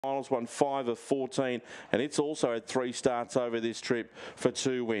Finals, won 5 of 14, and it's also had 3 starts over this trip for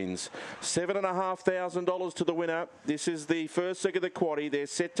 2 wins. $7,500 to the winner. This is the first leg of the quaddie. They're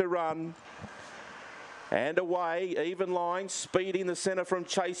set to run. And away, even line, speed in the centre from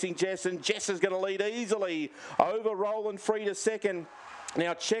Chasing Jess, and Jess is going to lead easily over Roland Free to second.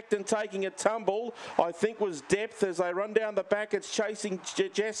 Now checked and taking a tumble, I think was Depth as they run down the back. It's Chasing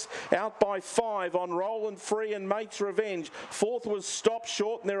Jess out by 5 on Roland Free and Mate's Revenge. Fourth was Stop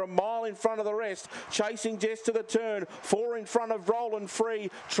Short, and they're a mile in front of the rest. Chasing Jess to the turn, 4 in front of Roland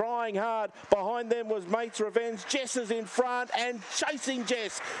Free, trying hard. Behind them was Mate's Revenge. Jess is in front, and Chasing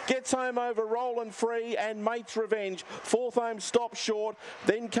Jess gets home over Roland Free and Mate's Revenge. Fourth home Stop Short,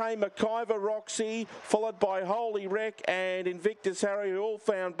 then came McIver Roxy, followed by Holy Wreck and Invictus Harry, who all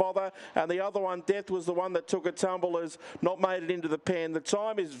found bother, and the other one, Death, was the one that took a tumble, has not made it into the pen. The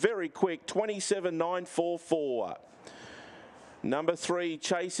time is very quick, 27.944. Number 3,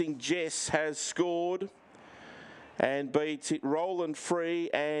 Chasing Jess, has scored and beats it Roland Free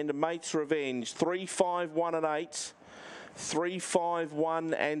and Mate's Revenge. 3, 5, 1 and 8. 3, 5,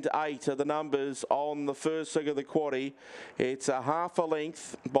 1 and 8 are the numbers on the first leg of the quaddie. It's a half a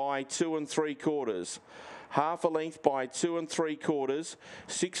length by 2 3/4. Half a length by 2 3/4.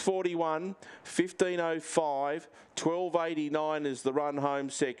 6:41, 15:05, 12:89 is the run home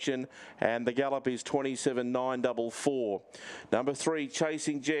section, and the gallop is 27.944. Number 3,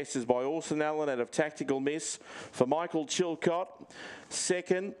 Chasing Jess, is by Orson Allen out of Tactical Miss for Michael Chilcott.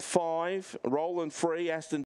 Second, 5, Roland Free, Aston